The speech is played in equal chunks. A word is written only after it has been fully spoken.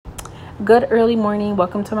Good early morning.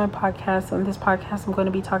 Welcome to my podcast. On this podcast, I'm going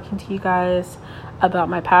to be talking to you guys about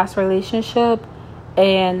my past relationship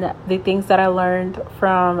and the things that I learned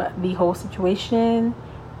from the whole situation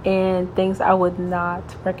and things I would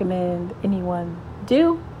not recommend anyone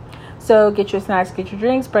do. So get your snacks, get your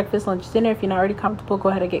drinks, breakfast, lunch, dinner. If you're not already comfortable, go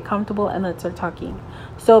ahead and get comfortable and let's start talking.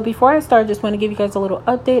 So before I start, just want to give you guys a little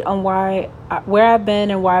update on where I've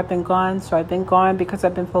been and why I've been gone. So I've been gone because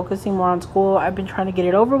I've been focusing more on school. I've been trying to get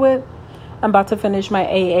it over with. I'm about to finish my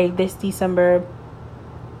AA this December.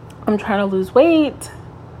 I'm trying to lose weight.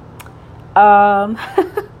 I'm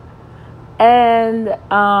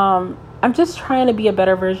just trying to be a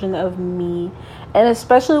better version of me. And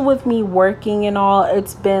especially with me working and all,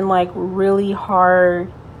 it's been like really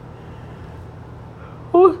hard.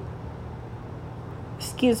 Ooh.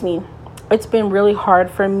 Excuse me. It's been really hard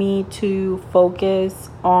for me to focus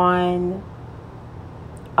on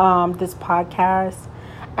this podcast.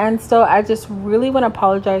 And so I just really want to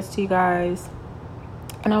apologize to you guys.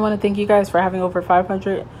 And I want to thank you guys for having over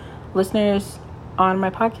 500 listeners on my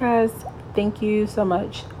podcast. Thank you so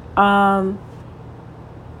much. And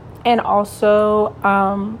also,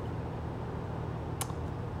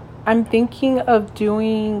 I'm thinking of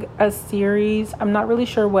doing a series. I'm not really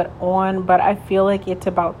sure what on, but I feel like it's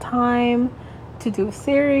about time to do a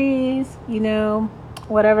series,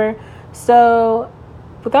 whatever. So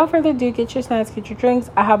without further ado, get your snacks, get your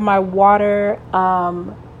drinks. I have my water,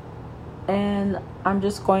 and I'm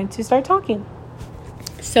just going to start talking.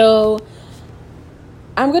 So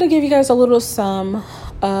I'm going to give you guys a little sum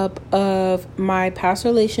up of my past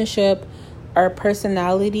relationship, our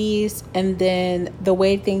personalities, and then the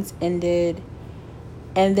way things ended.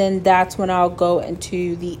 And then that's when I'll go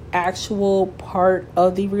into the actual part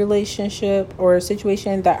of the relationship or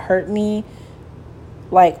situation that hurt me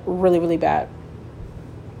like really, really bad.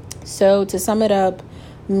 So to sum it up,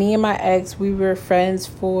 me and my ex, we were friends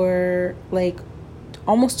for like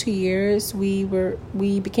almost 2 years. We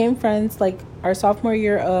became friends like our sophomore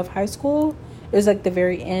year of high school. It was like the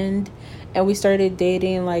very end, and we started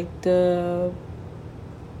dating like the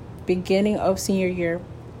beginning of senior year.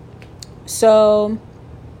 So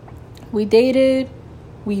we dated,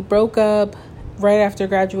 we broke up right after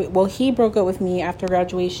graduate. Well, he broke up with me after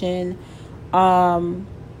graduation. And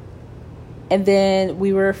then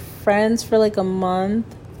we were friends for like a month,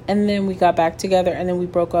 and then we got back together, and then we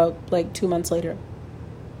broke up like 2 months later.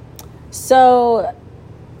 So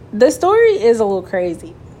the story is a little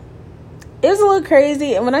crazy. It was a little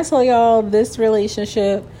crazy. And when I tell y'all this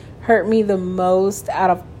relationship hurt me the most out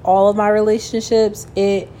of all of my relationships,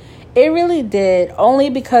 it really did. Only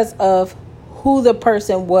because of who the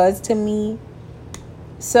person was to me.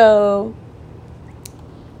 So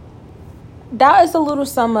that is a little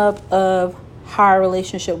sum up of how our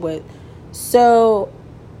relationship went. So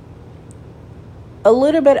a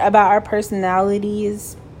little bit about our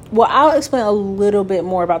personalities. Well, I'll explain a little bit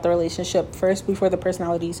more about the relationship first before the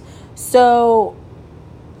personalities. So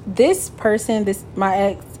my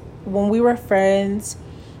ex, when we were friends,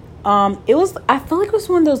 I feel like it was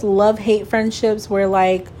one of those love-hate friendships where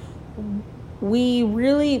like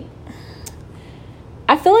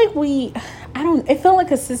it felt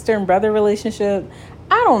like a sister and brother relationship.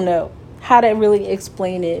 I don't know how to really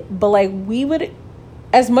explain it, but like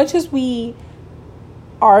as much as we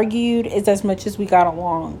argued, is as much as we got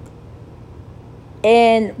along.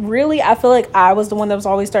 And really, I feel like I was the one that was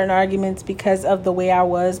always starting arguments because of the way I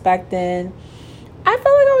was back then. I felt like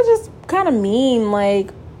I was just kind of mean,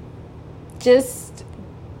 like just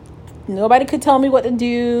nobody could tell me what to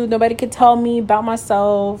do, nobody could tell me about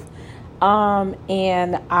myself.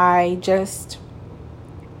 And I just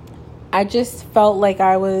felt like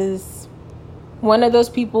I was one of those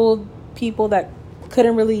people that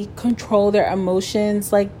couldn't really control their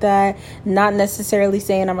emotions like that. Not necessarily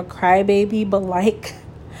saying I'm a crybaby, but like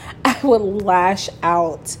I would lash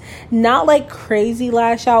out. Not like crazy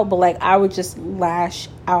lash out, but like I would just lash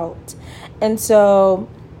out. And so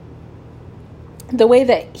the way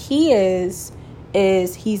that he is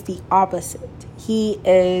he's the opposite. He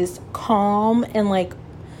is calm and like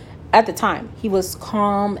at the time, he was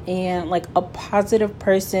calm and like a positive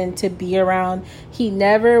person to be around. He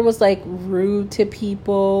never was like rude to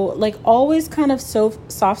people, like always kind of so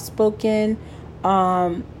soft-spoken,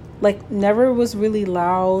 like never was really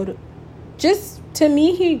loud. Just to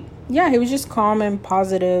me, he was just calm and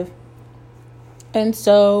positive. And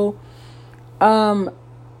so, I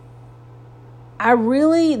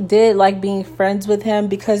really did like being friends with him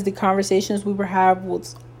because the conversations we were having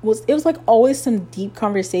was like always some deep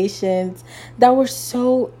conversations that were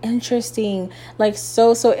so interesting,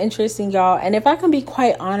 so interesting, y'all. And if I can be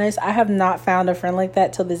quite honest, I have not found a friend like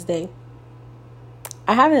that till this day.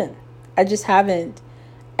 I haven't. I just haven't.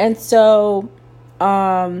 And so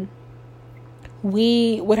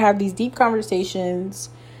we would have these deep conversations,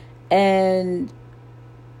 and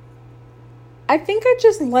I think I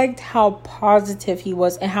just liked how positive he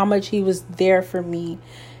was and how much he was there for me.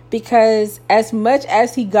 Because as much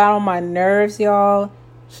as he got on my nerves, y'all,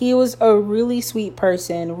 he was a really sweet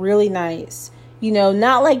person, really nice. You know,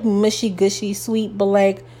 not like mushy gushy sweet, but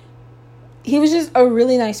like he was just a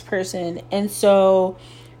really nice person. And so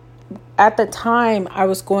at the time, I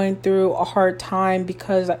was going through a hard time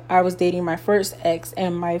because I was dating my first ex,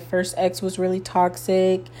 and my first ex was really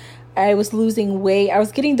toxic. I was losing weight. I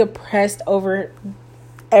was getting depressed over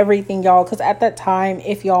everything, y'all, because at that time,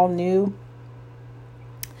 if y'all knew,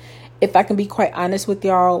 if I can be quite honest with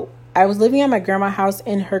y'all, I was living at my grandma's house,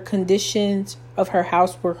 and her conditions of her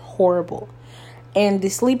house were horrible. And the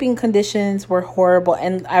sleeping conditions were horrible.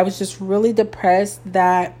 And I was just really depressed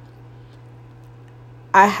that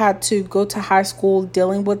I had to go to high school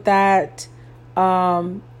dealing with that.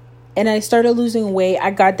 And I started losing weight.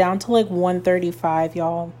 I got down to like 135,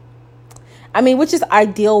 y'all. I mean, which is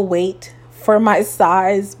ideal weight for my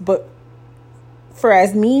size. But for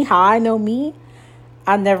as me, how I know me,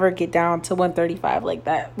 I'll never get down to 135 like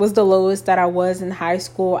that. Was the lowest that I was in high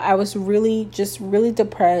school. I was really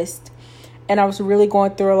depressed. And I was really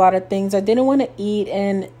going through a lot of things. I didn't want to eat.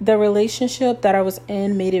 And the relationship that I was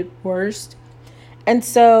in made it worse. And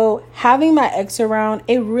so having my ex around,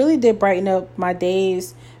 it really did brighten up my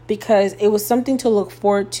days, because it was something to look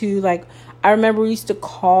forward to. Like, I remember we used to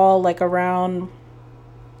call like around,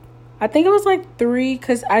 I think it was like 3,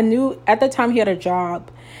 because I knew at the time he had a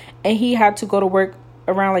job and he had to go to work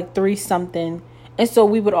around like 3 something. And so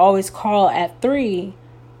we would always call at 3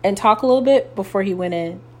 and talk a little bit before he went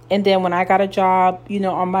in. And then when I got a job, you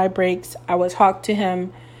know, on my breaks, I would talk to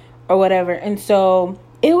him or whatever. And so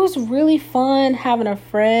it was really fun having a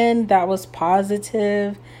friend that was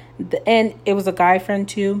positive. And it was a guy friend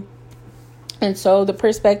too. And so the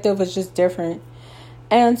perspective was just different.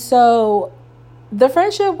 And so the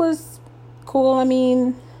friendship was cool. I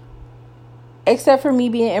mean, except for me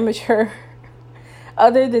being immature.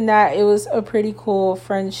 Other than that, it was a pretty cool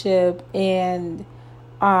friendship. And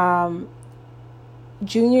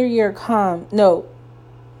junior year it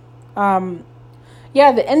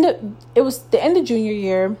was the end of junior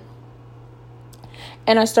year,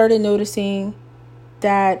 and I started noticing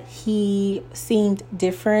that he seemed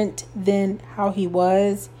different than how he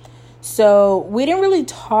was. So we didn't really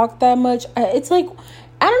talk that much. It's like,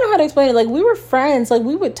 I don't know how to explain it. Like, we were friends. Like,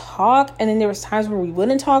 we would talk, and then there was times where we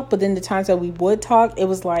wouldn't talk. But then the times that we would talk, it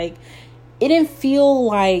was like, it didn't feel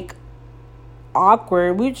like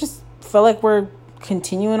awkward. We just felt like we're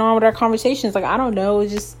continuing on with our conversations. Like, I don't know.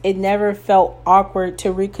 It never felt awkward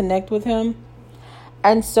to reconnect with him.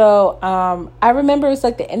 And so I remember it was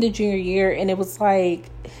like the end of junior year, and it was like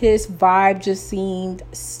his vibe just seemed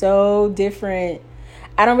so different.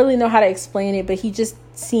 I don't really know how to explain it, but he just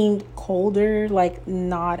seemed colder, like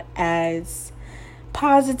not as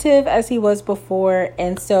positive as he was before.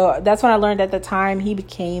 And so that's when I learned at the time he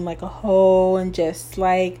became like a hoe and just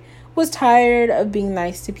like was tired of being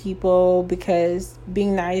nice to people, because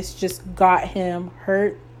being nice just got him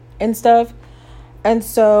hurt and stuff. And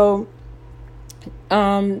so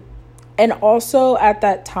and also at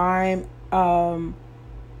that time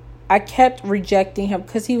I kept rejecting him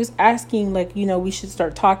because he was asking, like, you know, we should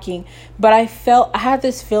start talking. But I had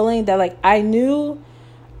this feeling that, like, I knew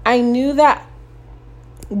that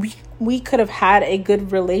we could have had a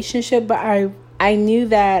good relationship, but I knew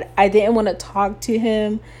that I didn't want to talk to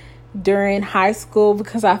him during high school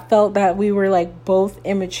because I felt that we were, like, both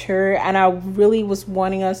immature, and I really was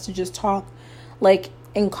wanting us to just talk, like,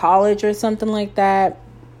 in college or something like that.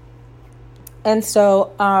 And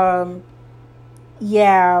so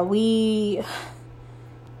yeah, we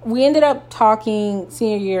ended up talking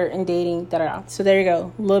senior year and dating, So there you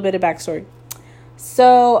go, a little bit of backstory.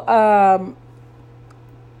 So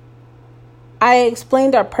I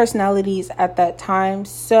explained our personalities at that time.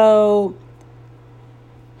 So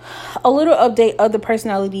a little update of the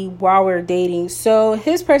personality while we're dating. So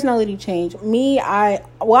his personality changed. I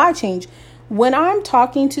changed. When I'm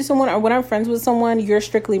talking to someone or when I'm friends with someone, you're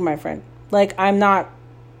strictly my friend. Like, I'm not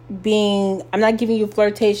giving you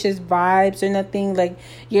flirtatious vibes or nothing. Like,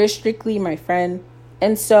 you're strictly my friend.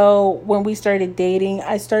 And so when we started dating,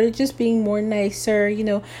 I started just being more nicer, you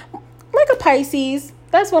know, like a Pisces.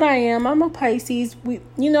 That's what I am. I'm a Pisces.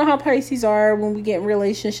 You know how Pisces are when we get in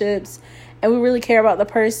relationships and we really care about the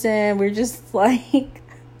person. We're just like,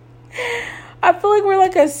 I feel like we're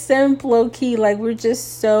like a simp low key. Like, we're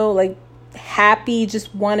just so like, happy,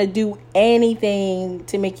 just want to do anything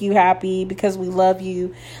to make you happy because we love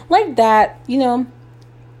you, like that, you know.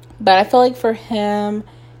 But I feel like for him,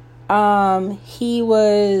 he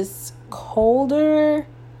was colder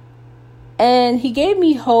and he gave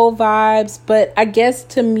me whole vibes. But I guess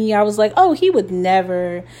to me, I was like, oh, he would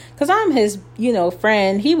never, because I'm his, you know,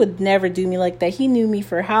 friend. He would never do me like that. He knew me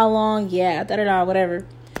for how long? Yeah, whatever.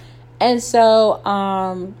 And so,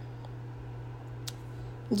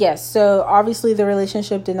 yes, so obviously the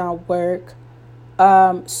relationship did not work.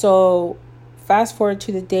 So fast forward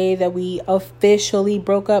to the day that we officially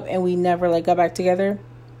broke up and we never like got back together.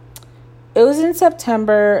 It was in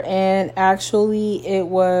September, and actually it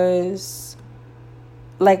was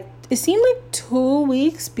like, it seemed like 2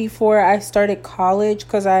 weeks before I started college,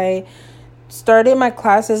 because I started my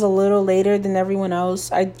classes a little later than everyone else.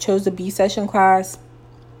 I chose the B session class.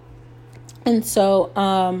 And so,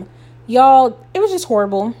 y'all, it was just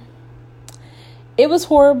horrible. It was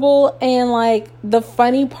horrible. And like, the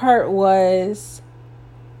funny part was,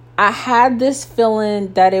 I had this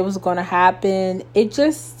feeling that it was going to happen. It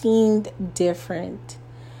just seemed different.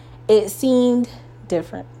 It seemed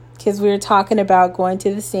different because we were talking about going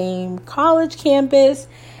to the same college campus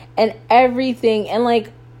and everything. And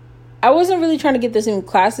like, I wasn't really trying to get the same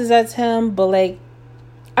classes as him, but like,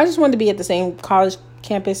 I just wanted to be at the same college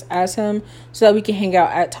campus as him so that we can hang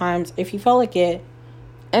out at times if he felt like it.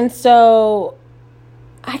 And so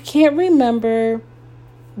I can't remember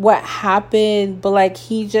what happened, but like,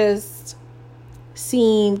 he just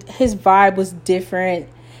seemed, his vibe was different,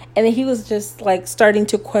 and then he was just like starting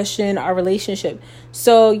to question our relationship.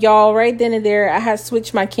 So y'all, right then and there, I had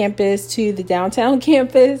switched my campus to the downtown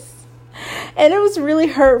campus, and it was really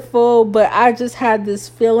hurtful, but I just had this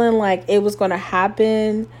feeling like it was going to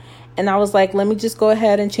happen. And I was like, let me just go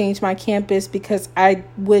ahead and change my campus, because I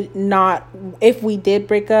would not, if we did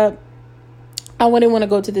break up, I wouldn't want to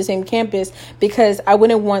go to the same campus, because I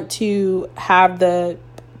wouldn't want to have the,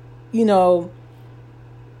 you know,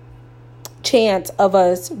 chance of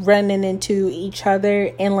us running into each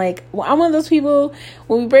other. And like, I'm one of those people,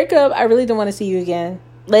 when we break up, I really don't want to see you again.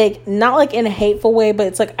 Like, not like in a hateful way, but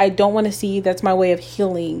it's like, I don't want to see you. That's my way of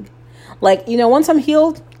healing. Like, you know, once I'm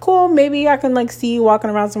healed, cool, maybe I can like see you walking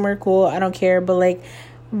around somewhere, cool, I don't care. But like,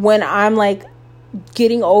 when I'm like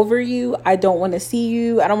getting over you, I don't want to see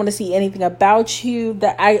you. I don't want to see anything about you.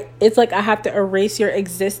 It's like I have to erase your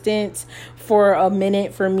existence for a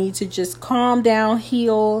minute for me to just calm down,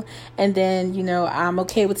 heal, and then, you know, I'm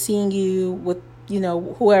okay with seeing you with, you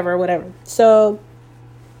know, whoever, whatever. So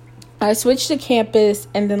I switched to campus,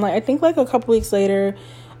 and then like, I think like a couple weeks later,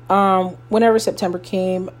 whenever September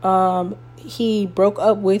came, he broke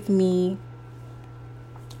up with me,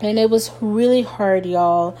 and it was really hard,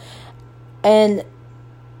 y'all. And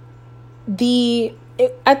I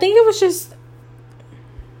think it was just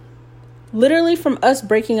literally from us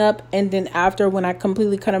breaking up, and then after, when I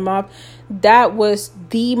completely cut him off, that was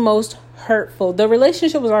the most hurtful. The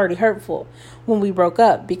relationship was already hurtful when we broke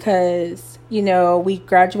up, because, you know, we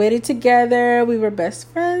graduated together. We were best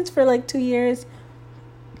friends for like 2 years.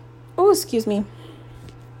 Oh, excuse me.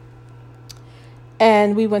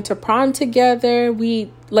 And we went to prom together.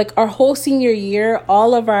 We, like, our whole senior year,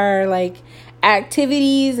 all of our, like,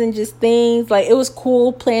 activities and just things, like, it was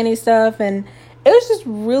cool planning stuff, and it was just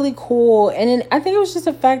really cool. And then I think it was just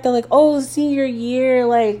the fact that, like, oh, senior year,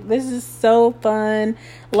 like, this is so fun.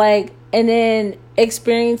 Like, and then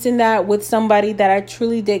experiencing that with somebody that I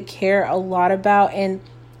truly did care a lot about. And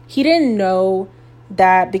he didn't know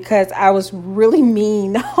that, because I was really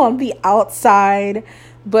mean on the outside,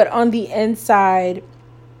 but on the inside,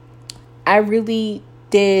 I really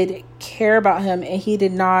did care about him, and he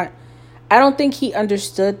did not. I don't think he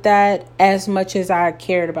understood that as much as I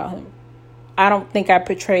cared about him. I don't think I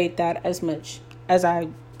portrayed that as much as I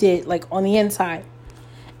did, like, on the inside.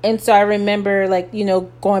 And so I remember, like, you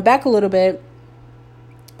know, going back a little bit,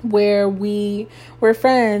 where we were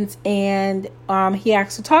friends, and he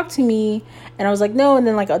asked to talk to me, and I was like, no. And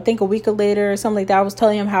then, like, I think a week later or something like that, I was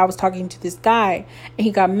telling him how I was talking to this guy, and he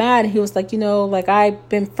got mad. He was like, you know, like, I've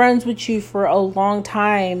been friends with you for a long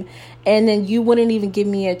time, and then you wouldn't even give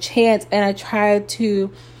me a chance. And I tried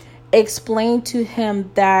to explain to him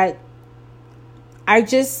that I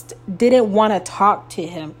just didn't want to talk to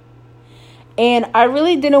him, and I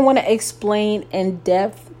really didn't want to explain in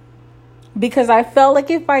depth, because I felt like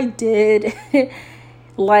if I did,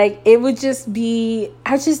 like, it would just be,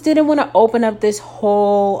 I just didn't want to open up this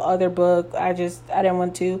whole other book. I didn't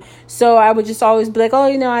want to. So I would just always be like, oh,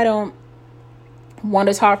 you know, I don't want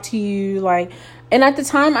to talk to you. Like, And at the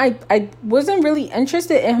time, I wasn't really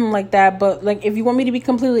interested in him like that. But, like, if you want me to be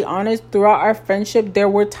completely honest, throughout our friendship, there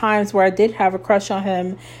were times where I did have a crush on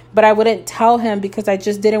him. But I wouldn't tell him because I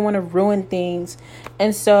just didn't want to ruin things.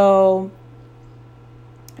 And so,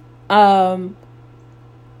 I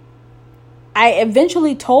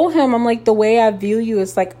eventually told him, I'm like, the way I view you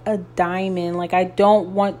is like a diamond. Like, I don't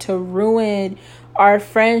want to ruin our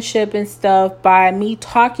friendship and stuff by me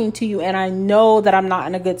talking to you, and I know that I'm not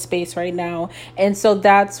in a good space right now, and so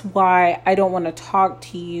that's why I don't want to talk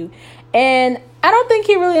to you. And I don't think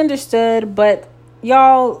he really understood. But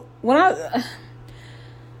y'all,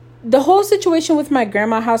 the whole situation with my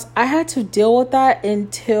grandma's house, I had to deal with that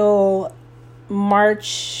until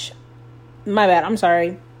March of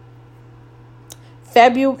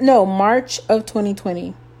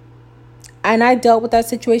 2020. And I dealt with that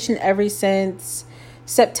situation ever since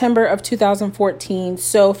September of 2014.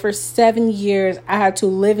 So for 7 years, I had to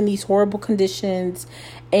live in these horrible conditions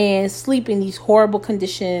and sleep in these horrible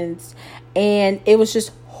conditions. And it was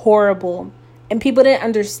just horrible. And people didn't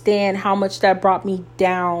understand how much that brought me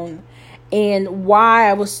down and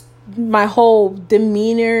why my whole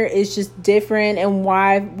demeanor is just different and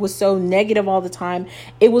why I was so negative all the time.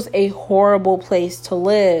 It was a horrible place to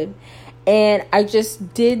live. And I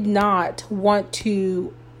just did not want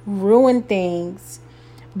to ruin things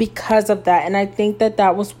because of that. And I think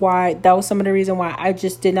that was some of the reason why I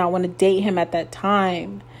just did not want to date him at that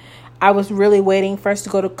time. I was really waiting for us to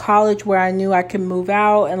go to college where I knew I could move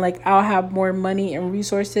out and like I'll have more money and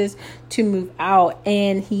resources to move out.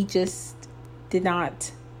 And he just did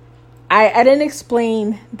not. I didn't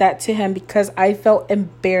explain that to him because I felt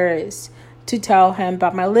embarrassed to tell him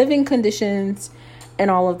about my living conditions and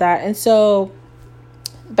all of that. And so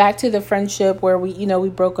back to the friendship where we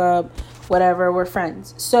broke up, whatever, we're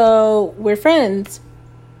friends. So we're friends.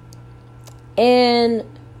 And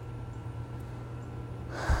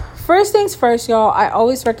first things first, y'all, I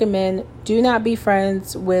always recommend do not be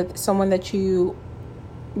friends with someone that you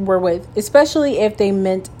were with, especially if they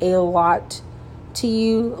meant a lot to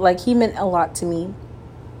you. Like, he meant a lot to me.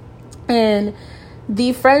 And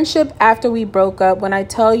the friendship after we broke up, when I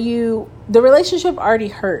tell you, the relationship already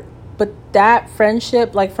hurt, but that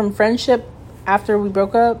friendship, like from friendship after we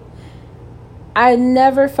broke up, I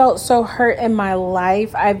never felt so hurt in my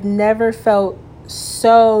life. I've never felt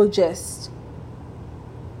so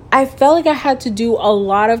I felt like I had to do a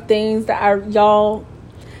lot of things that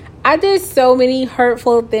I did so many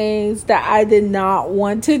hurtful things that I did not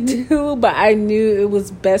want to do, but I knew it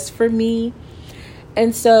was best for me.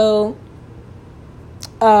 And so,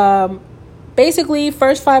 basically,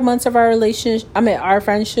 first 5 months of our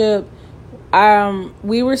friendship,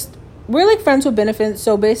 we're like friends with benefits.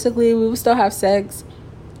 So basically, we would still have sex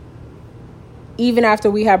even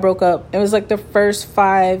after we had broke up. It was like the first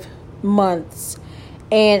 5 months.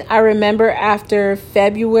 And I remember after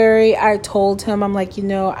February, I told him, I'm like,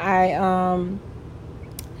 I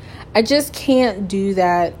just can't do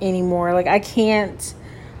that anymore. Like, I can't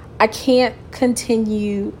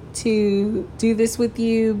continue to do this with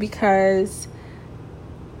you because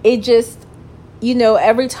it just,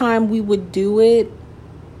 every time we would do it,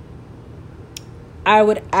 I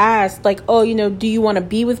would ask like, oh, do you want to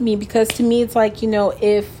be with me? Because to me, it's like,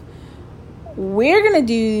 if we're going to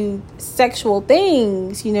do sexual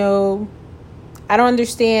things, I don't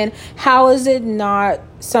understand. How is it not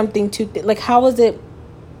something to, how is it,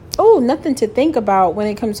 nothing to think about when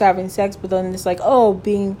it comes to having sex? But then it's like,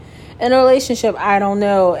 being in a relationship, I don't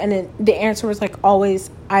know. And the answer was like always,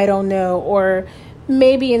 I don't know, or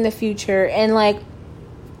maybe in the future. And like,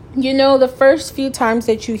 the first few times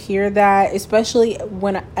that you hear that, especially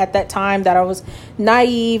when at that time that I was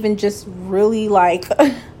naive and just really like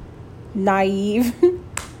naive,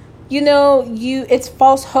 it's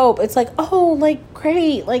false hope. It's like,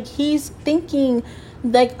 great, like he's thinking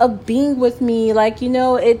like of being with me, like,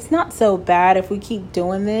 it's not so bad if we keep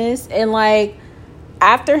doing this. And like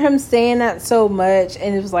after him saying that so much,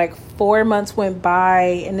 and it was like 4 months went by,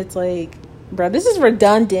 and it's like, bro, this is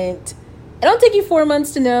redundant. It don't take you 4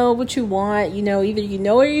 months to know what you want, either you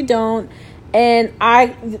know or you don't. And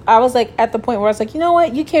I was like at the point where I was like, you know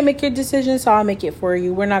what, you can't make your decision, so I'll make it for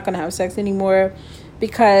you. We're not going to have sex anymore,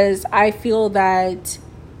 because I feel that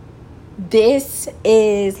this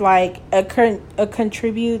is like a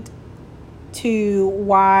contribute to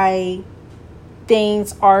why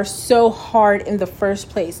things are so hard in the first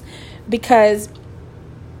place. Because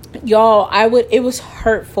y'all, it was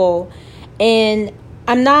hurtful. And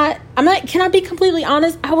I'm not, can I be completely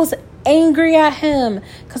honest? I was angry at him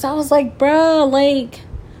because I was like, bruh, like,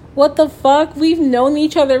 What the fuck? We've known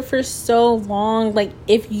each other for so long. Like,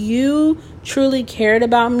 if you truly cared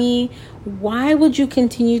about me, why would you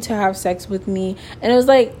continue to have sex with me? And it was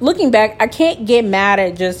like, looking back, I can't get mad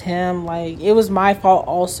at just him. Like, it was my fault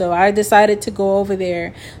also. I decided to go over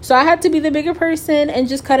there. So I had to be the bigger person and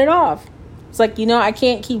just cut it off. It's like, I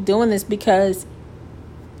can't keep doing this because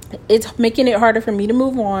it's making it harder for me to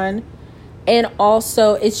move on. And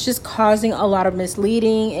also, it's just causing a lot of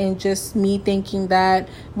misleading and just me thinking that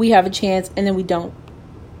we have a chance and then we don't,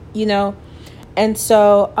 And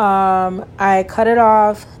so I cut it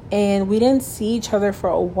off and we didn't see each other for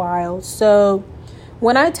a while. So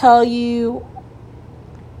when I tell you,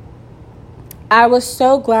 I was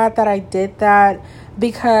so glad that I did that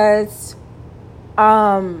because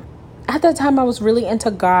at that time I was really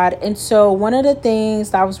into God. And so one of the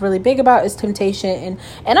things that I was really big about is temptation.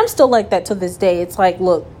 And I'm still like that to this day. It's like,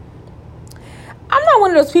 look, I'm not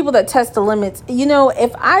one of those people that test the limits.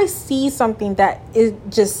 If I see something that it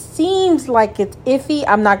just seems like it's iffy,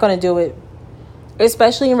 I'm not going to do it,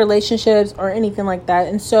 especially in relationships or anything like that.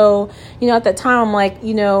 And so, at that time, I'm like,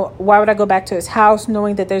 why would I go back to his house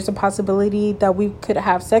knowing that there's a possibility that we could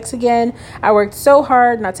have sex again? I worked so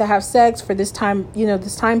hard not to have sex for this time,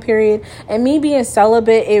 this time period. And me being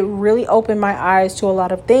celibate, it really opened my eyes to a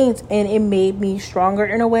lot of things and it made me stronger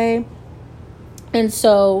in a way. And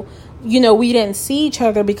so, we didn't see each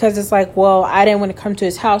other because it's like, well, I didn't want to come to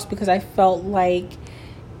his house because I felt like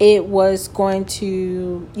it was going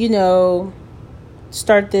to,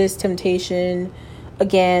 start this temptation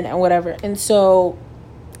again and whatever. And so,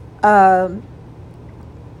 I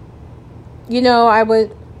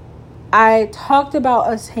talked about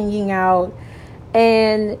us hanging out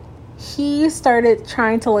and he started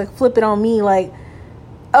trying to like flip it on me like,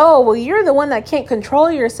 oh, well, you're the one that can't control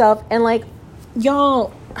yourself. And like,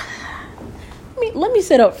 y'all, let me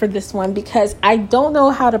sit up for this one because I don't know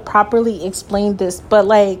how to properly explain this, but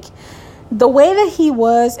like the way that he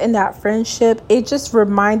was in that friendship, it just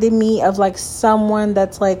reminded me of like someone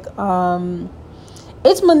that's like,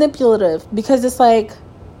 it's manipulative because it's like,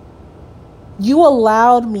 you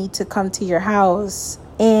allowed me to come to your house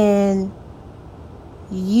and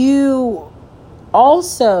you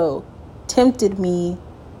also tempted me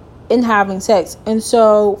in having sex. And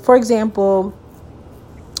so, for example,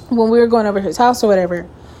 when we were going over his house or whatever,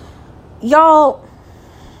 y'all,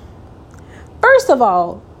 first of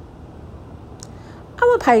all,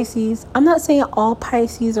 I'm a Pisces. I'm not saying all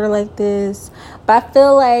Pisces are like this, but I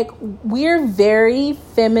feel like we're very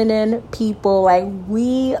feminine people. Like,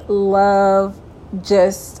 we love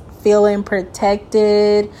just feeling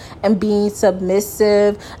protected and being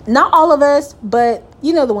submissive. Not all of us, but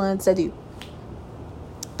the ones that do.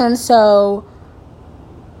 And so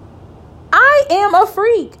I am a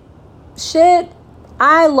freak. Shit,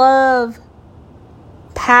 I love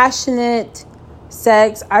passionate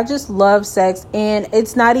sex. I just love sex. And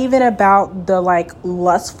it's not even about the like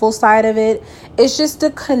lustful side of it. It's just a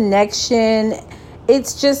connection.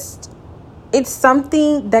 It's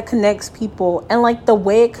something that connects people. And like the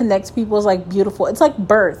way it connects people is like beautiful. It's like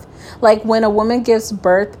birth. Like when a woman gives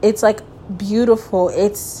birth, it's like beautiful.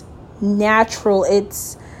 It's natural.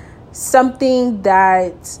 It's something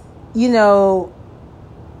that,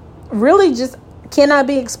 really just cannot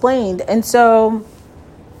be explained. And so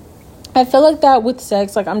I feel like that with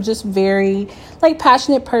sex, like I'm just very like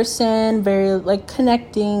passionate person, very like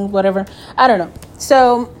connecting, whatever. I don't know.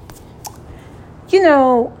 So,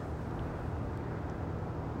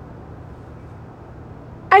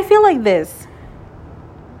 I feel like this.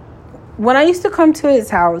 When I used to come to his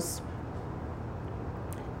house,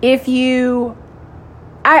 I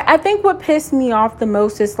think what pissed me off the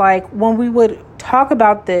most is like when we would talk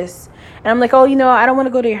about this and I'm like, oh, I don't want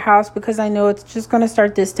to go to your house because I know it's just going to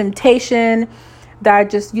start this temptation that I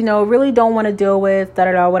just, really don't want to deal with,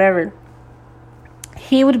 whatever.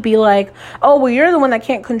 He would be like, oh, well, you're the one that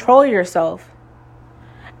can't control yourself.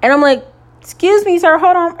 And I'm like, excuse me, sir,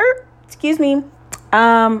 hold on. Excuse me.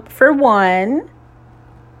 For one,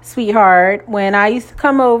 sweetheart, when I used to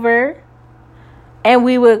come over and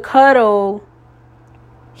we would cuddle,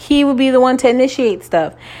 he would be the one to initiate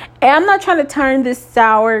stuff. And I'm not trying to turn this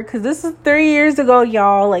sour because this is 3 years ago,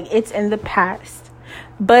 y'all. Like, it's in the past.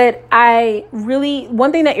 But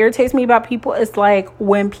one thing that irritates me about people is like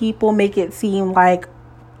when people make it seem like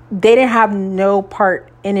they didn't have no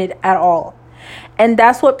part in it at all. And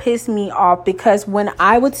that's what pissed me off because when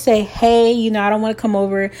I would say, hey, I don't want to come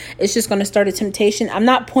over, it's just going to start a temptation. I'm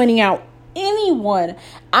not pointing out anyone.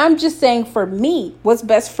 I'm just saying for me, what's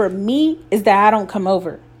best for me is that I don't come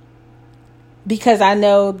over. Because I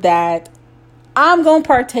know that I'm going to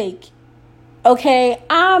partake Okay,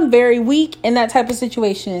 I'm very weak in that type of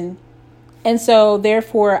situation. And so,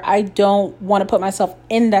 therefore, I don't want to put myself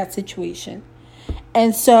in that situation.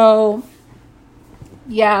 And so,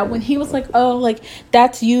 yeah, when he was like, oh, like,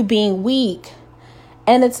 that's you being weak.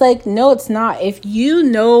 And it's like, no, it's not. If you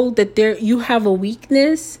know that you have a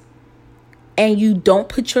weakness and you don't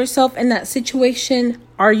put yourself in that situation,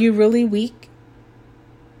 are you really weak?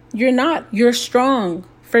 You're not. You're strong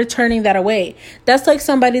for turning that away. That's like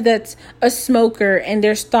somebody that's a smoker and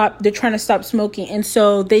they're trying to stop smoking. And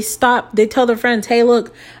so they tell their friends, hey,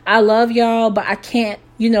 look, I love y'all, but I can't,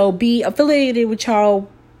 be affiliated with y'all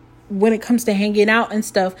when it comes to hanging out and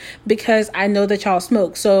stuff because I know that y'all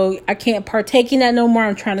smoke. So I can't partake in that no more.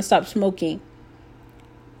 I'm trying to stop smoking.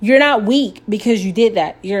 You're not weak because you did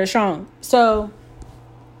that. You're strong. So,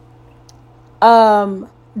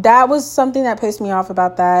 that was something that pissed me off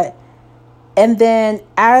about that. And then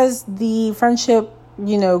as the friendship,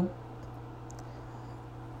 the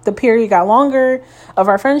period got longer of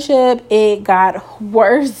our friendship, it got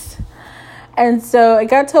worse. And so it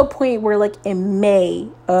got to a point where like in May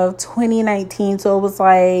of 2019, so it was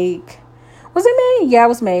like, was it May? Yeah, it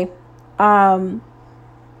was May.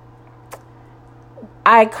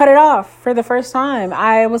 I cut it off for the first time.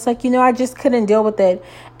 I was like, I just couldn't deal with it.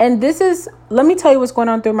 And let me tell you what's going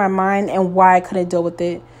on through my mind and why I couldn't deal with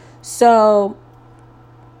it. So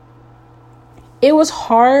it was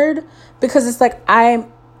hard because it's like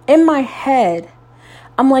I'm in my head.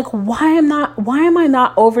 I'm like, why am I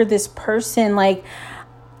not over this person? Like,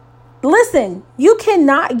 listen, you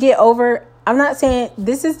cannot get over. I'm not saying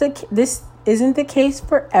this isn't the case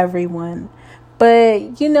for everyone.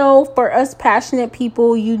 But, for us passionate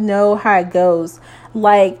people, how it goes.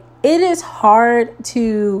 Like, it is hard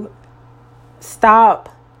to stop,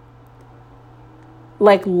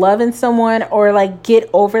 like, loving someone or, like, get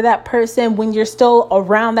over that person when you're still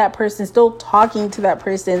around that person, still talking to that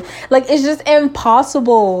person. Like, it's just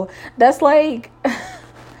impossible. That's like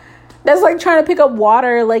trying to pick up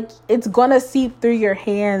water. Like, it's gonna seep through your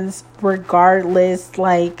hands regardless.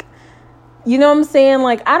 Like, you know what I'm saying?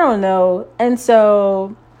 Like, I don't know. And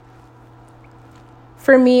so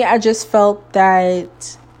for me, I just felt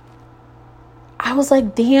that I was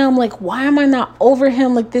like, damn, like, why am I not over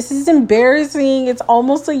him? Like, this is embarrassing. It's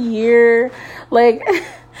almost a year. Like,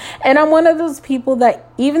 and I'm one of those people that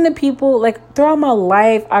even the people, like, throughout my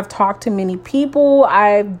life, I've talked to many people.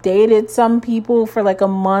 I've dated some people for like a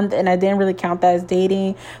month and I didn't really count that as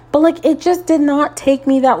dating. But like, it just did not take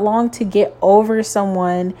me that long to get over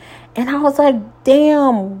someone. And I was like,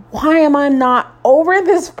 damn, why am I not over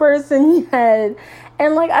this person yet?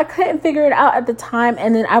 And like, I couldn't figure it out at the time.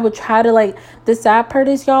 And then I would try to, like, the sad part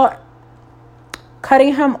is, y'all,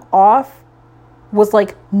 cutting him off was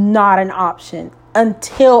like not an option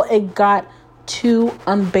until it got too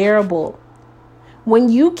unbearable. When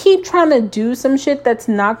you keep trying to do some shit that's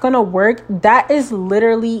not going to work, that is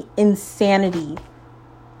literally insanity.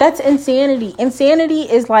 That's insanity. Insanity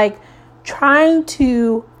is like trying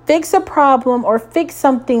to fix a problem or fix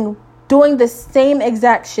something doing the same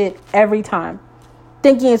exact shit every time,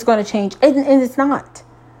 thinking it's going to change. And it's not.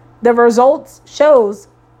 The results shows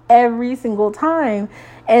every single time.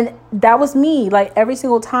 And that was me. Like, every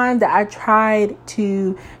single time that I tried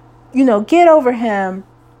to, get over him,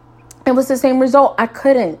 it was the same result. I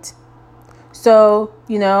couldn't. So,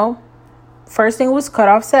 first thing was cut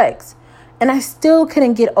off sex. And I still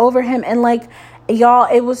couldn't get over him. And like, y'all,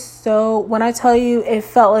 it was when I tell you, it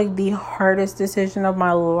felt like the hardest decision of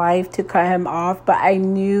my life to cut him off. But I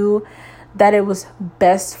knew that it was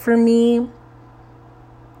best for me.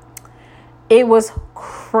 It was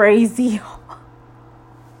crazy.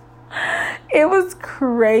 It was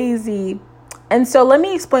crazy. And so let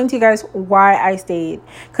me explain to you guys why I stayed.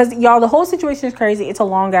 Because, y'all, the whole situation is crazy. It's a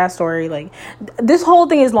long ass story. Like, this whole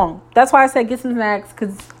thing is long. That's why I said get some snacks,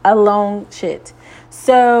 because it's a long shit.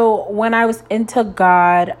 So when I was into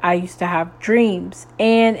God, I used to have dreams.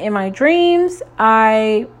 And in my dreams,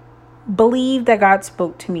 I believed that God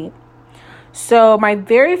spoke to me. So my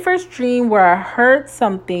very first dream where I heard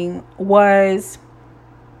something was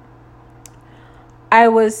I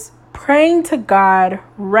was praying to God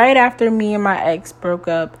right after me and my ex broke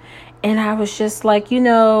up. And I was just like,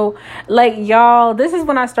 like, y'all, this is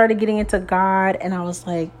when I started getting into God. And I was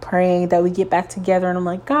like praying that we get back together. And I'm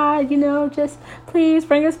like, God, just please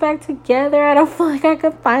bring us back together. I don't feel like I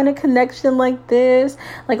could find a connection like this,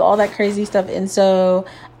 like all that crazy stuff. And so,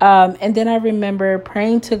 and then I remember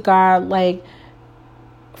praying to God, like,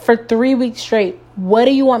 for 3 weeks straight, what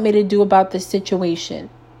do you want me to do about this situation?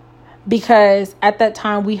 Because at that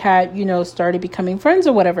time we had, started becoming friends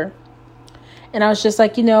or whatever. And I was just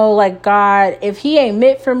like, like, God, if he ain't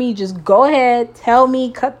meant for me, just go ahead, tell me,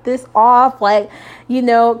 cut this off. Like,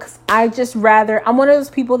 because I'm one of those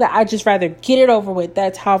people that I just rather get it over with.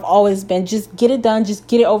 That's how I've always been. Just get it done. Just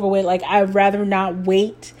get it over with. Like, I'd rather not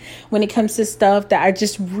wait when it comes to stuff that I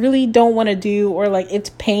just really don't want to do, or like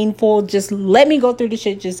it's painful. Just let me go through the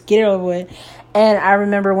shit. Just get it over with. And I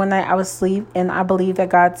remember one night I was asleep and I believe that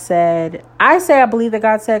God said, I believe that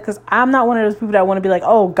God said, because I'm not one of those people that want to be like,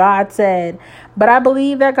 oh, God said, but I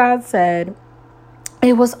believe that God said.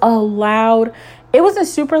 It was a loud, it wasn't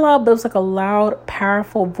super loud, but it was like a loud,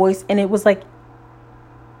 powerful voice. And it was like,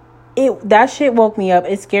 that shit woke me up.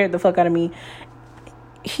 It scared the fuck out of me.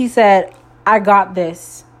 He said, I got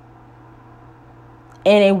this.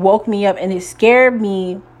 And it woke me up and it scared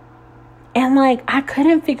me. And like, I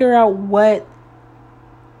couldn't figure out what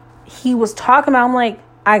he was talking about. I'm like,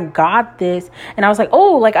 I got this. And I was like,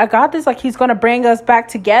 oh, like, I got this. Like, he's going to bring us back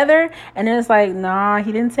together. And then it's like, nah,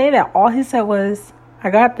 he didn't say that. All he said was,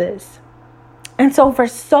 I got this. And so for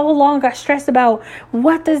so long, I stressed about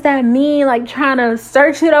what does that mean? Like, trying to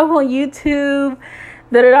search it up on YouTube,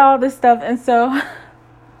 all this stuff. And so,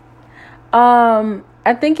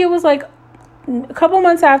 I think it was like a couple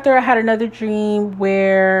months after, I had another dream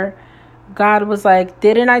where God was like,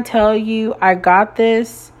 didn't I tell you I got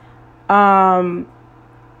this?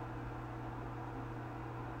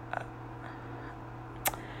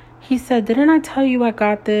 He said, didn't I tell you I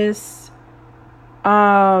got this?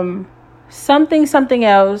 Something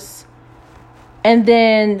else. And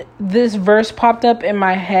then this verse popped up in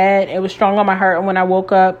my head. It was strong on my heart. And when I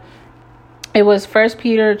woke up, it was 1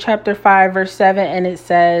 Peter chapter 5, verse 7. And it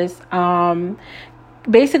says,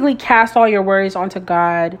 basically cast all your worries onto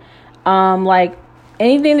God. Like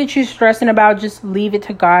anything that you're stressing about, just leave it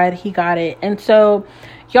to God. He got it. And so,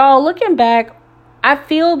 y'all, looking back, I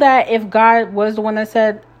feel that if God was the one that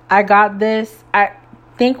said, I got this, I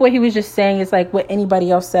think what he was just saying is like what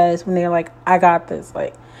anybody else says when they're like, I got this.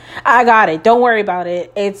 Like, I got it. Don't worry about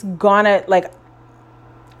it. It's gonna, like,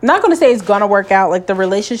 I'm not going to say it's going to work out. Like, the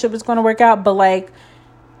relationship is going to work out. But, like,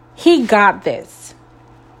 he got this.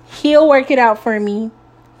 He'll work it out for me.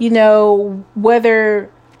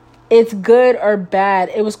 Whether it's good or bad,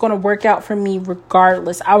 it was going to work out for me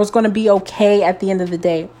regardless. I was going to be okay at the end of the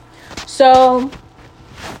day. So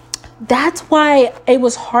that's why it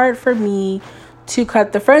was hard for me to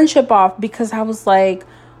cut the friendship off, because I was like,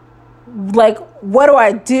 what do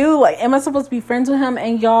I do? Like, am I supposed to be friends with him?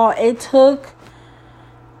 And y'all, it took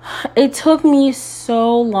me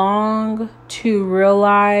so long to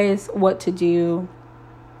realize what to do.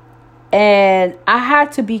 And I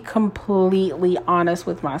had to be completely honest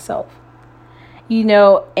with myself,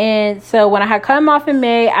 and so when I had cut him off in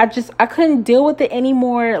May, I couldn't deal with it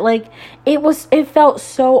anymore. Like, it felt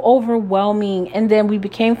so overwhelming. And then we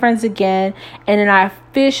became friends again. And then I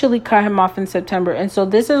officially cut him off in September. And so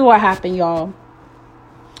this is what happened, y'all.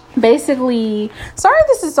 Basically, sorry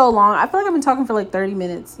this is so long. I feel like I've been talking for like 30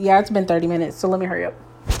 minutes. Yeah, it's been 30 minutes. So let me hurry up.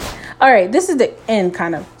 All right, this is the end,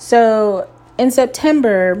 kind of. So in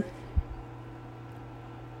September,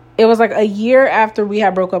 it was like a year after we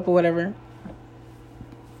had broke up or whatever.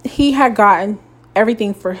 He had gotten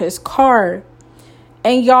everything for his car.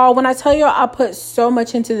 And y'all, when I tell y'all I put so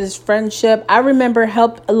much into this friendship, I remember do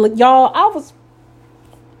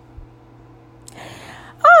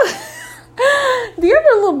you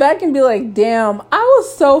ever look back and be like, damn, I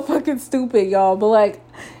was so fucking stupid, y'all. But like,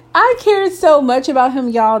 I cared so much about him,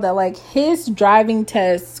 y'all, that like his driving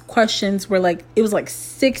test questions were like, it was like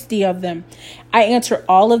 60 of them. I answered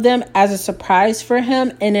all of them as a surprise for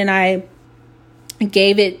him. And then I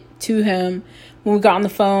gave it to him when we got on the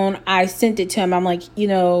phone. I sent it to him. I'm like,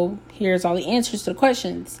 here's all the answers to the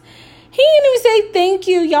questions. He didn't even say thank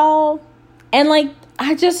you, y'all. And like,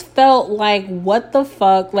 I just felt like, what the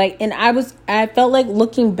fuck? Like, and I felt like,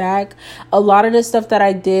 looking back, a lot of the stuff that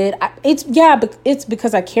I did, it's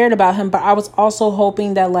because I cared about him, but I was also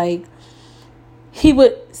hoping that like he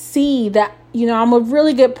would see that, I'm a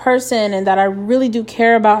really good person and that I really do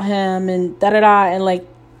care about him and and like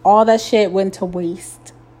all that shit went to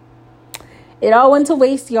waste. It all went to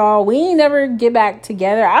waste, y'all. We ain't never get back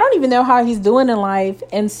together. I don't even know how he's doing in life.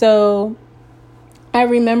 And so I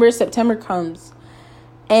remember September comes.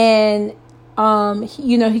 And,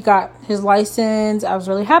 he got his license. I was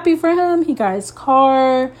really happy for him. He got his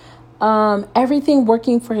car, everything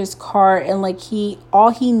working for his car. And like all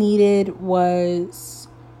he needed was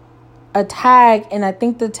a tag. And I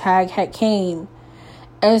think the tag had came.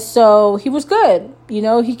 And so he was good.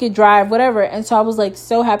 He could drive, whatever. And so I was like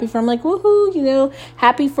so happy for him. Like, woohoo,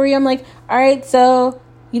 happy for you. I'm like, all right, so,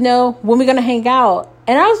 when we going to hang out?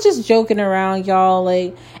 And I was just joking around, y'all.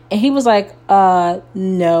 Like, And he was like,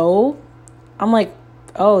 no. I'm like,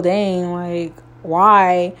 oh, dang, like,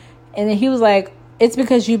 why? And then he was like, it's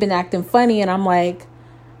because you've been acting funny. And I'm like,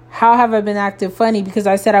 how have I been acting funny? Because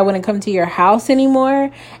I said I wouldn't come to your house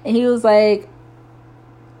anymore. And he was like,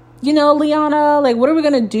 Liana, like, what are we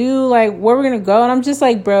going to do? Like, where are we going to go? And I'm just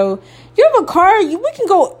like, bro, you have a car. We can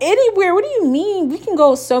go anywhere. What do you mean? We can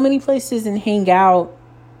go so many places and hang out.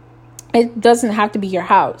 It doesn't have to be your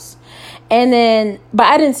house. And then, but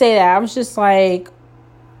I didn't say that. I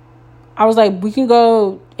was like, we can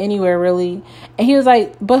go anywhere, really. And he was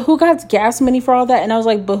like, but who got gas money for all that? And I was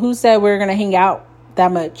like, but who said we're going to hang out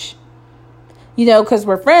that much? Because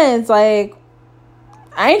we're friends. Like,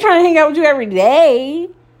 I ain't trying to hang out with you every day.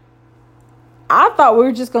 I thought we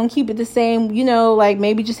were just going to keep it the same, like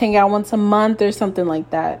maybe just hang out once a month or something like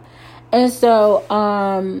that. And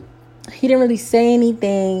so he didn't really say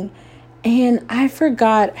anything. And I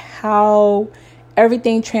forgot how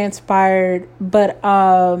everything transpired. But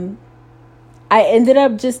I ended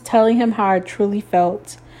up just telling him how I truly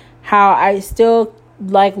felt. How I still,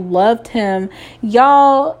 like, loved him.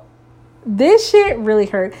 Y'all, this shit really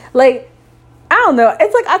hurt. Like, I don't know.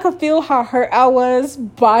 It's like I could feel how hurt I was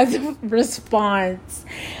by the response.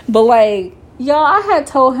 But, like, y'all, I had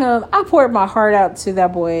told him, I poured my heart out to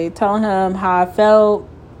that boy, telling him how I felt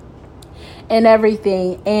and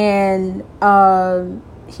everything. And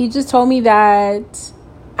he just told me that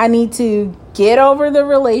I need to get over the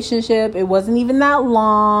relationship. It wasn't even that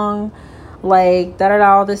long. Like,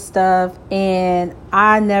 all this stuff. And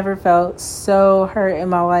I never felt so hurt in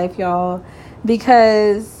my life, y'all.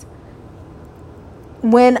 Because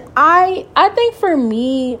when I think for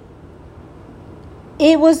me,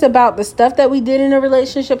 it was about the stuff that we did in a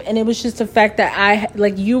relationship. And it was just the fact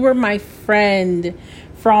that you were my friend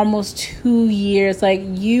for almost 2 years. Like,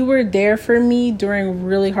 you were there for me during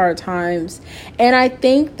really hard times. And I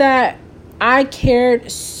think that I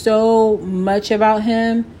cared so much about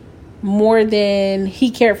him more than he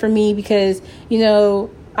cared for me because,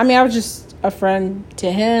 I was just a friend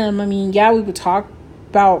to him. I mean, yeah, we would talk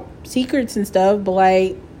about secrets and stuff, but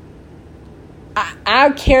like,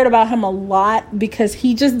 I cared about him a lot because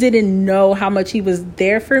he just didn't know how much he was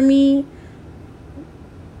there for me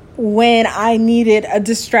when I needed a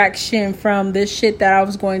distraction from this shit that I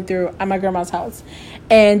was going through at my grandma's house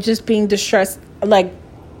and just being depressed,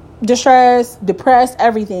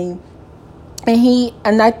 everything.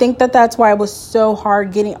 And I think that that's why it was so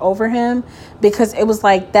hard getting over him, because it was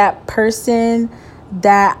like that person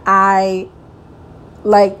that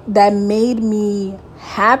that made me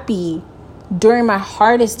happy during my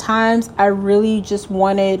hardest times. I really just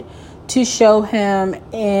wanted to show him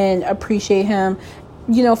and appreciate him,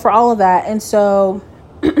 for all of that. And so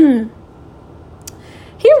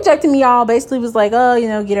he rejected me, y'all. Basically was like,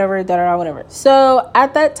 oh, get over it, whatever. So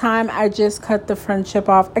at that time, I just cut the friendship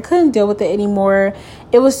off. I couldn't deal with it anymore.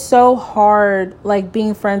 It was so hard, like,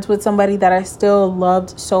 being friends with somebody that I still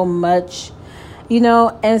loved so much,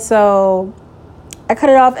 and so I cut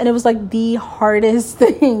it off, and it was like the hardest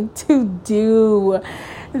thing to do.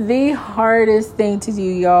 The hardest thing to do,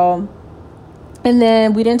 y'all. And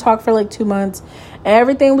then we didn't talk for like 2 months. And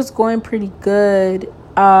everything was going pretty good.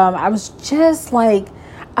 I was just like,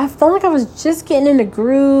 I felt like I was just getting in the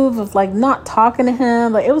groove of like not talking to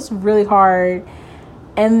him. Like, it was really hard.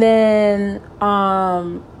 And then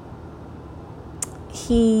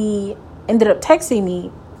he ended up texting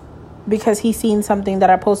me because he seen something that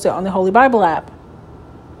I posted on the Holy Bible app.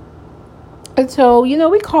 And so,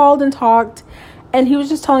 we called and talked, and he was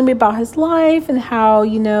just telling me about his life and how,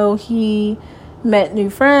 he met new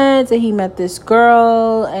friends and he met this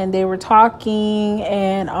girl and they were talking,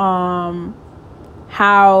 and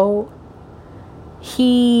how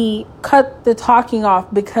he cut the talking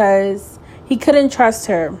off because he couldn't trust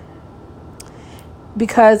her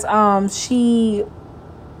because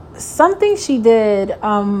something she did,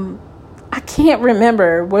 I can't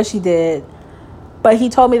remember what she did, but he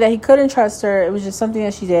told me that he couldn't trust her. It was just something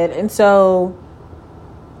that she did. And so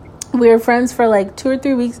we were friends for like 2 or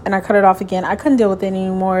 3 weeks, and I cut it off again. I couldn't deal with it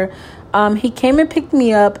anymore. He came and picked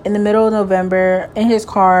me up in the middle of November in his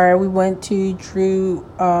car. We went to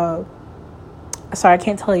sorry, I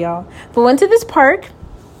can't tell y'all. But went to this park.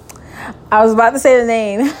 I was about to say the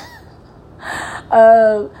name.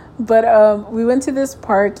 But we went to this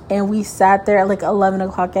park, and we sat there at like 11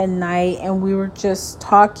 o'clock at night, and we were just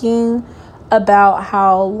talking about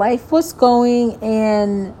how life was going.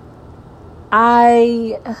 And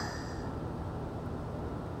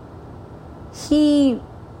he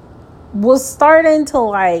was starting to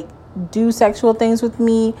like do sexual things with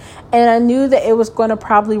me, and I knew that it was going to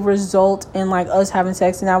probably result in like us having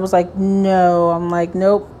sex, and I was like, no. I'm like,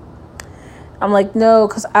 nope, I'm like, no,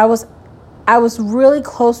 because I was really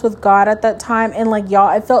close with God at that time. And like,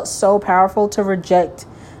 y'all, it felt so powerful to reject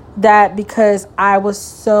that because I was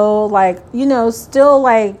so like, you know, still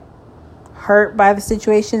like hurt by the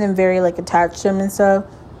situation and very like attached to him and stuff.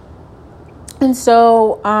 And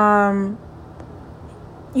so,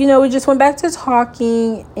 you know, we just went back to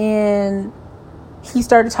talking, and he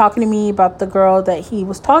started talking to me about the girl that he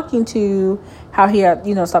was talking to, how he had,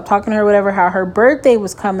 you know, stopped talking to her, whatever, how her birthday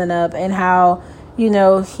was coming up, and how, you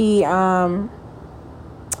know, he, oh,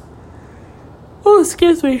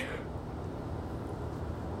 excuse me,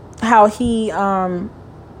 how he,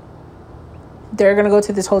 they're gonna go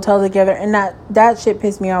to this hotel together, and that shit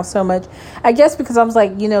pissed me off so much. I guess because I was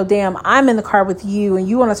like, you know, damn, I'm in the car with you and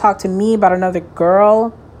you want to talk to me about another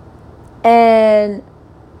girl. And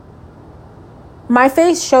my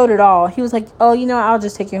face showed it all. He was like, oh, you know, I'll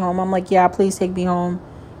just take you home. I'm like, yeah, please take me home.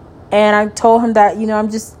 And I told him that, you know,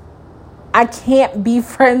 I can't be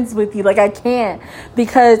friends with you. Like, I can't,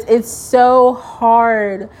 because it's so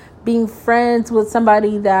hard being friends with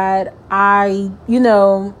somebody that I, you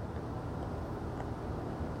know,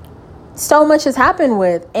 so much has happened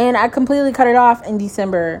with. And I completely cut it off in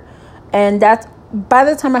December. And that's, by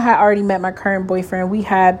the time I had already met my current boyfriend, we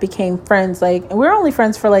had became friends. Like, and we were only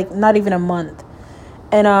friends for like not even a month.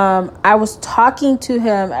 And I was talking to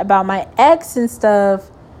him about my ex and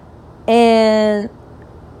stuff, and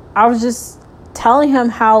I was just telling him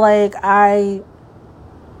how like I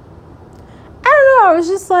don't know, I was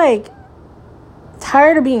just like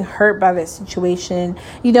tired of being hurt by this situation.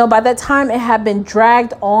 You know, by that time it had been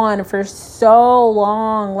dragged on for so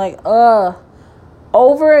long, like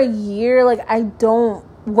over a year. Like, I don't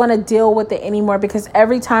want to deal with it anymore, because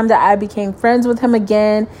every time that I became friends with him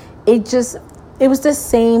again, it was the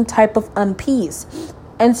same type of unpeace.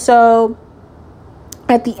 And so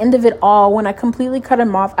at the end of it all, when I completely cut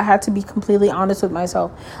him off, I had to be completely honest with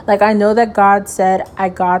myself. Like, I know that God said I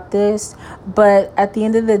got this, but at the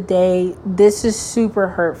end of the day, this is super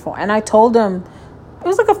hurtful. And I told him, it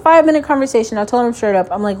was like a 5-minute conversation. I told him straight up,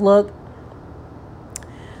 I'm like, look,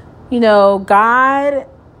 you know, God,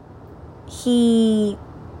 he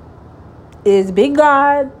is big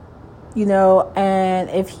God, you know, and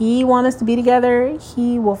if he wants us to be together,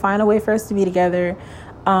 he will find a way for us to be together.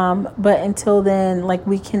 But until then, like,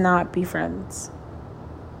 we cannot be friends,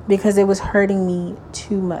 because it was hurting me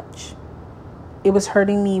too much. It was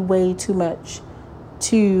hurting me way too much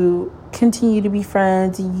to continue to be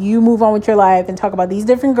friends. You move on with your life and talk about these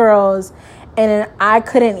different girls, and then I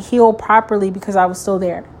couldn't heal properly because I was still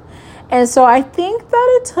there. And so I think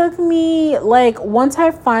that it took me, like, once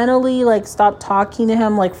I finally, like, stopped talking to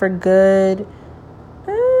him, like, for good,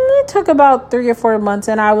 it took about 3 or 4 months,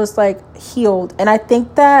 and I was, like, healed. And I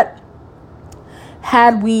think that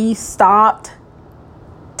had we stopped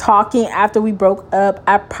talking after we broke up,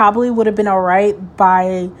 I probably would have been all right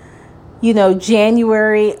by, you know,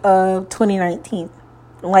 January of 2019.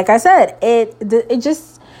 Like I said, it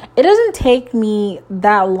doesn't take me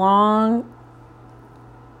that long.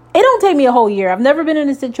 It don't take me a whole year. I've never been in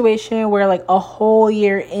a situation where, like, a whole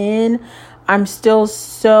year in, I'm still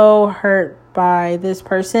so hurt by this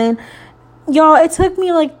person. Y'all, it took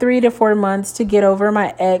me like 3 to 4 months to get over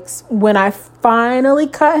my ex when I finally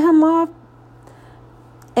cut him off.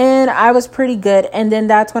 And I was pretty good. And then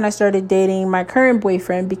that's when I started dating my current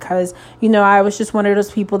boyfriend, because, you know, I was just one of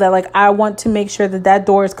those people that, like, I want to make sure that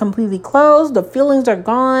door is completely closed. The feelings are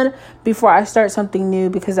gone before I start something new,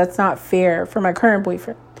 because that's not fair for my current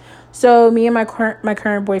boyfriend. So me and my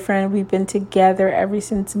current boyfriend, we've been together ever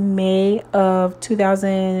since May of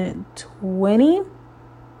 2020.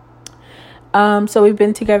 So we've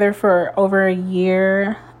been together for over a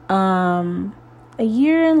year and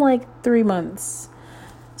like 3 months.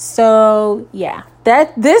 So yeah,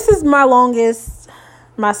 this is my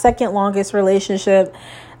second longest relationship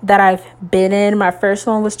that I've been in. My first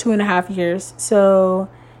one was 2.5 years. So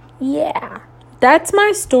yeah. That's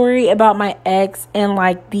my story about my ex and,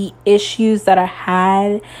 like, the issues that I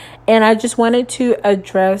had. And I just wanted to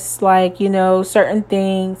address, like, you know, certain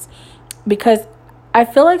things, because I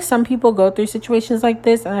feel like some people go through situations like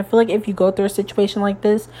this. And I feel like if you go through a situation like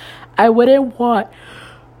this, I wouldn't want...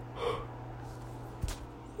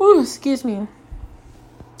 Ooh, excuse me.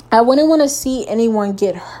 I wouldn't want to see anyone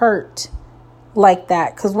get hurt like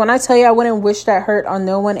that. Because when I tell you I wouldn't wish that hurt on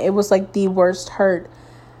no one, it was, like, the worst hurt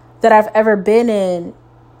that I've ever been in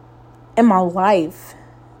my life.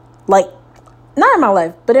 Like, not in my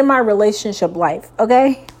life, but in my relationship life,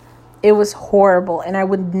 okay? It was horrible, and I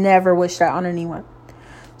would never wish that on anyone.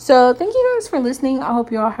 So thank you guys for listening. I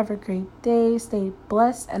hope you all have a great day. Stay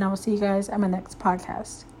blessed, and I will see you guys at my next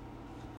podcast.